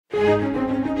Our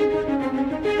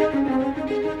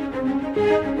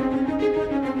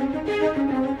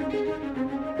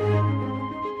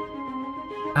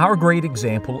great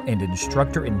example and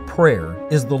instructor in prayer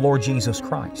is the Lord Jesus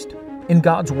Christ. In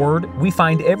God's Word, we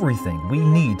find everything we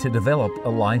need to develop a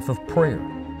life of prayer.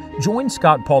 Join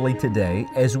Scott Pauley today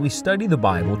as we study the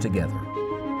Bible together.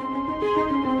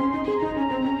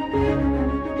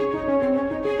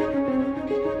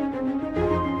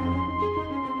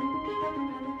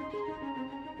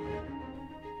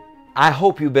 I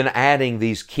hope you've been adding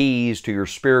these keys to your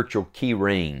spiritual key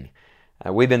ring.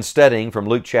 We've been studying from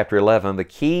Luke chapter 11, the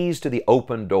keys to the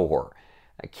open door.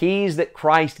 Keys that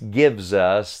Christ gives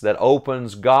us that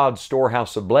opens God's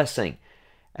storehouse of blessing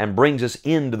and brings us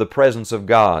into the presence of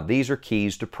God. These are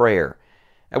keys to prayer.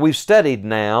 And we've studied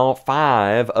now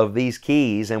 5 of these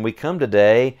keys, and we come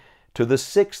today to the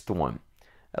 6th one.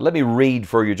 Let me read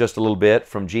for you just a little bit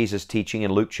from Jesus' teaching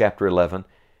in Luke chapter 11.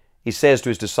 He says to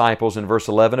His disciples in verse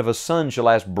 11, "If a son shall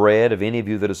ask bread of any of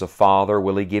you that is a father,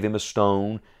 will he give him a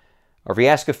stone? Or if he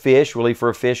ask a fish, will he for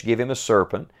a fish give him a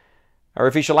serpent? Or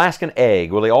if he shall ask an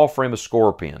egg, will he offer him a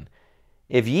scorpion?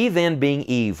 If ye then, being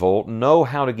evil, know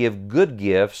how to give good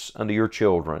gifts unto your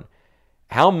children,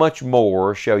 how much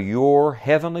more shall your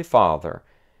heavenly Father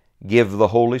give the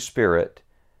Holy Spirit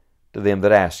to them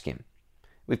that ask Him?"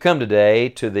 We've come today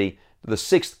to the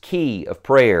 6th key of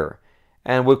prayer,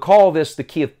 and we'll call this the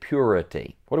key of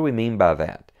purity. What do we mean by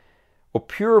that? Well,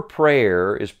 pure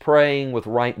prayer is praying with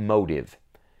right motive.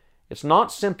 It's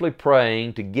not simply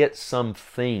praying to get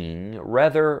something.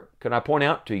 Rather, can I point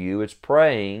out to you, it's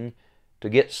praying to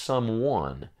get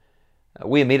someone.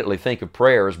 We immediately think of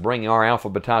prayer as bringing our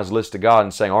alphabetized list to God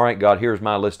and saying, "All right, God, here's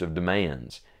my list of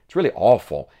demands." It's really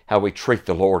awful how we treat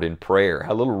the Lord in prayer,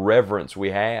 how little reverence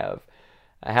we have,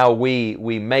 how we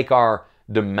make our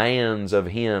demands of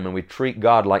Him and we treat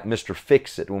God like Mr.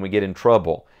 Fix-It when we get in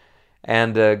trouble.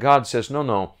 And God says,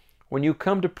 no, when you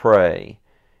come to pray,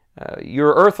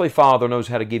 your earthly Father knows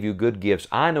how to give you good gifts.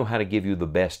 I know how to give you the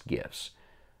best gifts.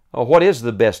 What is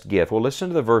the best gift? Well, listen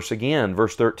to the verse again,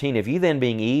 verse 13. "If ye then,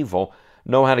 being evil,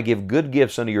 know how to give good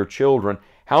gifts unto your children,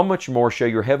 how much more shall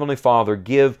your heavenly Father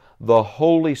give the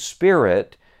Holy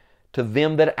Spirit to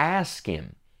them that ask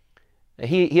Him?"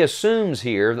 He assumes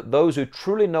here that those who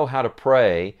truly know how to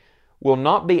pray will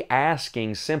not be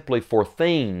asking simply for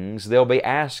things. They'll be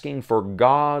asking for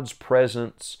God's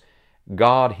presence,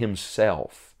 God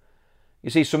Himself. You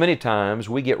see, so many times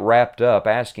we get wrapped up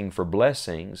asking for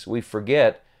blessings, we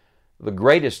forget the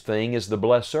greatest thing is the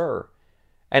blesser.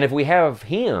 And if we have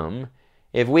Him,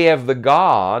 if we have the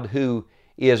God who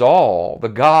is all, the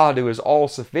God who is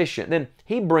all-sufficient, then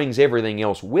He brings everything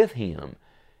else with Him.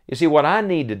 You see, what I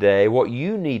need today, what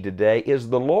you need today is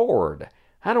the Lord.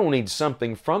 I don't need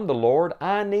something from the Lord.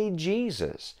 I need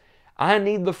Jesus. I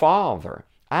need the Father.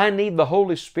 I need the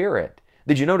Holy Spirit.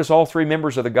 Did you notice all 3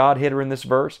 members of the Godhead are in this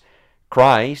verse?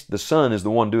 Christ, the Son, is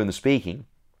the one doing the speaking.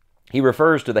 He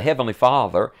refers to the Heavenly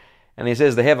Father, and He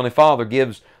says the Heavenly Father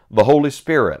gives the Holy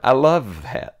Spirit. I love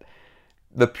that.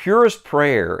 The purest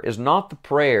prayer is not the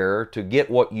prayer to get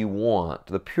what you want.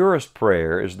 The purest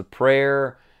prayer is the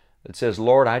prayer that says,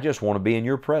 "Lord, I just want to be in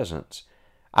your presence.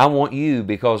 I want you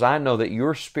because I know that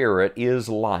your Spirit is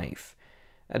life."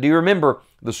 Do you remember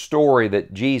the story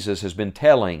that Jesus has been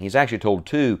telling? He's actually told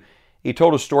 2. He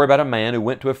told a story about a man who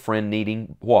went to a friend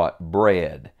needing what?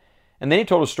 Bread. And then He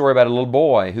told a story about a little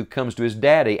boy who comes to his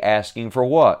daddy asking for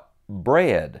what?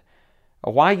 Bread.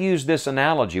 Why use this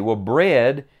analogy? Well,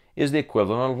 bread is the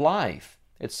equivalent of life.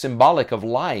 It's symbolic of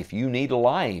life. You need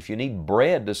life. You need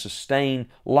bread to sustain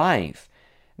life.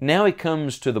 Now He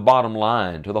comes to the bottom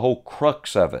line, to the whole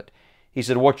crux of it. He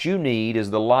said, what you need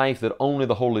is the life that only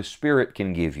the Holy Spirit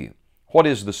can give you. What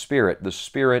is the Spirit? The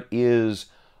Spirit is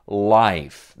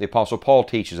life. The Apostle Paul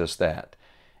teaches us that.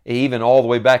 Even all the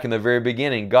way back in the very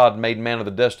beginning, God made man of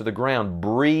the dust of the ground,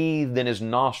 breathed in His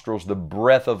nostrils the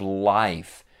breath of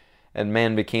life, and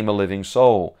man became a living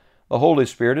soul. The Holy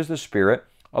Spirit is the Spirit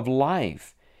of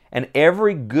life. And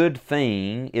every good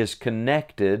thing is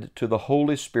connected to the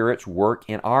Holy Spirit's work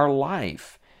in our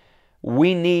life.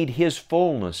 We need His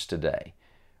fullness today.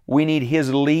 We need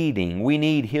His leading. We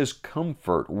need His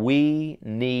comfort. We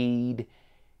need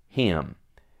Him.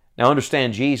 Now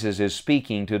understand, Jesus is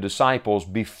speaking to disciples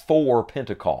before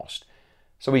Pentecost.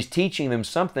 So He's teaching them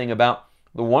something about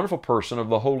the wonderful person of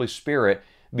the Holy Spirit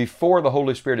before the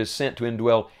Holy Spirit is sent to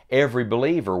indwell every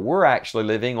believer. We're actually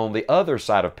living on the other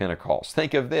side of Pentecost.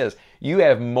 Think of this. You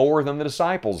have more than the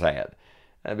disciples had.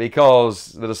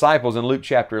 Because the disciples in Luke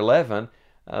chapter 11,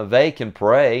 they can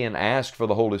pray and ask for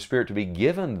the Holy Spirit to be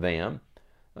given them.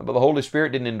 But the Holy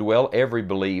Spirit didn't indwell every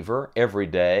believer every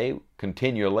day,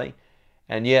 continually.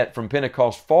 And yet, from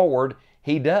Pentecost forward,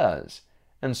 He does.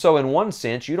 And so, in one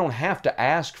sense, you don't have to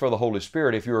ask for the Holy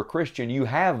Spirit. If you're a Christian, you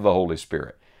have the Holy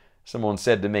Spirit. Someone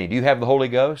said to me, "Do you have the Holy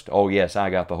Ghost?" "Oh, yes, I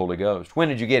got the Holy Ghost." "When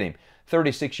did you get Him?"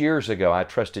 36 years ago, I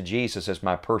trusted Jesus as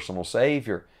my personal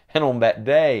Savior. And on that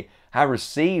day, I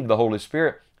received the Holy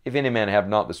Spirit. If any man have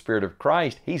not the Spirit of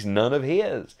Christ, he's none of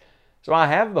His. So I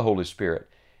have the Holy Spirit.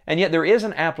 And yet there is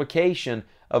an application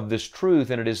of this truth,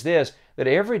 and it is this, that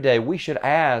every day we should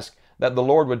ask that the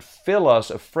Lord would fill us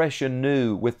afresh and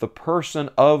new with the person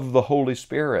of the Holy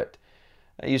Spirit.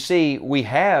 You see, we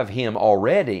have Him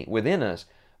already within us,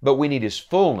 but we need His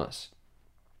fullness.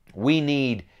 We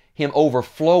need Him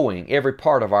overflowing every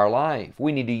part of our life.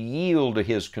 We need to yield to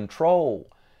His control.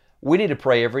 We need to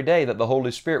pray every day that the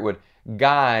Holy Spirit would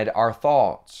guide our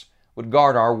thoughts, would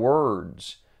guard our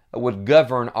words, would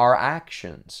govern our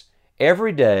actions.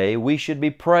 Every day we should be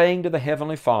praying to the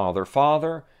Heavenly Father,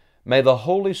 "Father, may the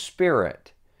Holy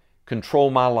Spirit control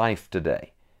my life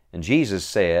today." And Jesus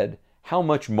said, "How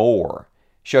much more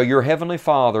shall your Heavenly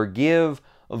Father give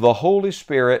the Holy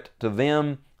Spirit to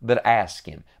them that ask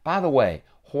Him?" By the way,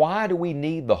 why do we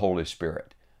need the Holy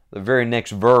Spirit? The very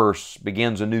next verse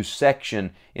begins a new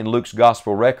section in Luke's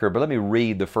Gospel record, but let me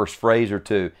read the first phrase or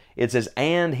two. It says,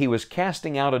 "And He was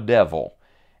casting out a devil,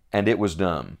 and it was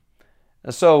dumb."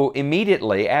 So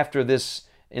immediately after this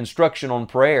instruction on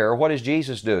prayer, what is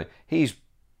Jesus doing? He's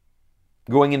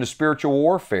going into spiritual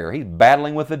warfare. He's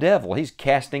battling with the devil. He's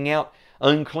casting out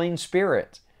unclean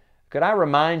spirits. Could I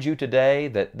remind you today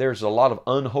that there's a lot of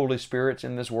unholy spirits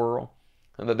in this world?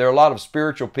 And that there are a lot of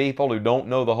spiritual people who don't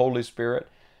know the Holy Spirit?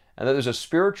 And that there's a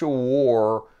spiritual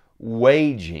war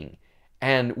waging,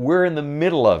 and we're in the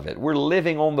middle of it. We're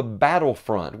living on the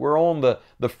battlefront. We're on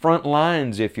the front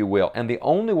lines, if you will. And the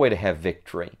only way to have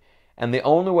victory, and the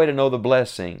only way to know the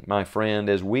blessing, my friend,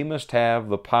 is we must have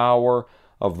the power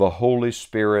of the Holy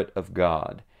Spirit of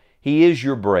God. He is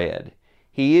your bread.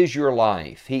 He is your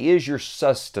life. He is your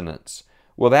sustenance.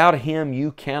 Without Him,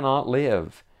 you cannot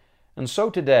live. And so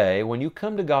today, when you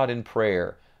come to God in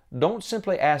prayer, don't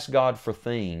simply ask God for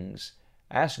things.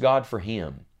 Ask God for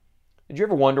Him. Did you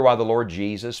ever wonder why the Lord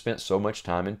Jesus spent so much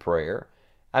time in prayer?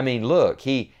 I mean, look,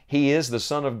 He is the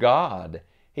Son of God.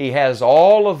 He has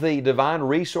all of the divine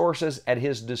resources at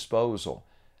His disposal.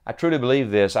 I truly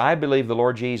believe this. I believe the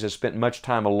Lord Jesus spent much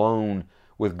time alone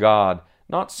with God,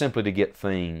 not simply to get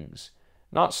things,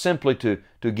 not simply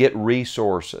to get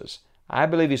resources. I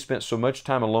believe He spent so much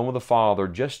time alone with the Father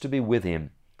just to be with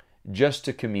Him, just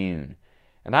to commune.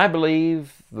 And I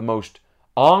believe the most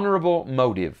honorable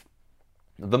motive,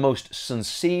 the most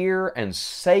sincere and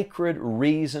sacred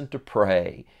reason to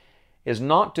pray is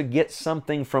not to get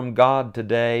something from God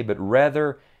today, but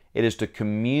rather it is to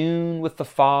commune with the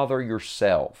Father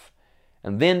yourself,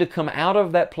 and then to come out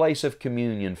of that place of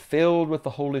communion filled with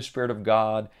the Holy Spirit of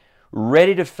God,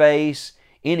 ready to face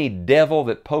any devil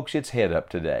that pokes its head up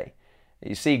today.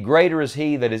 You see, greater is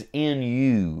He that is in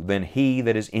you than he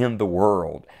that is in the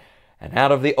world. And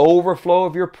out of the overflow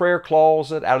of your prayer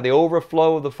closet, out of the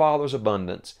overflow of the Father's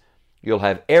abundance, you'll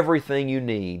have everything you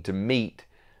need to meet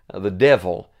the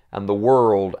devil and the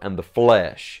world and the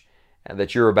flesh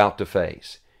that you're about to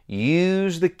face.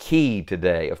 Use the key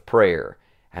today of prayer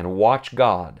and watch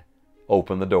God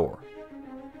open the door.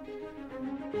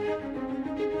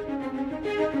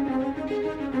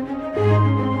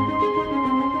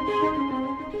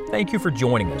 Thank you for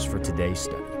joining us for today's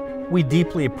study. We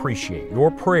deeply appreciate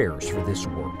your prayers for this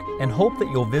work and hope that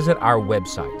you'll visit our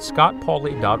website,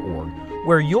 scottpauley.org,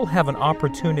 where you'll have an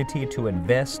opportunity to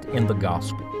invest in the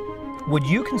gospel. Would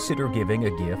you consider giving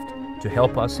a gift to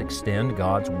help us extend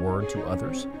God's Word to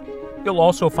others? You'll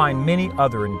also find many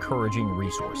other encouraging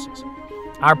resources.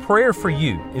 Our prayer for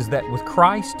you is that with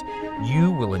Christ,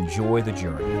 you will enjoy the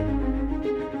journey.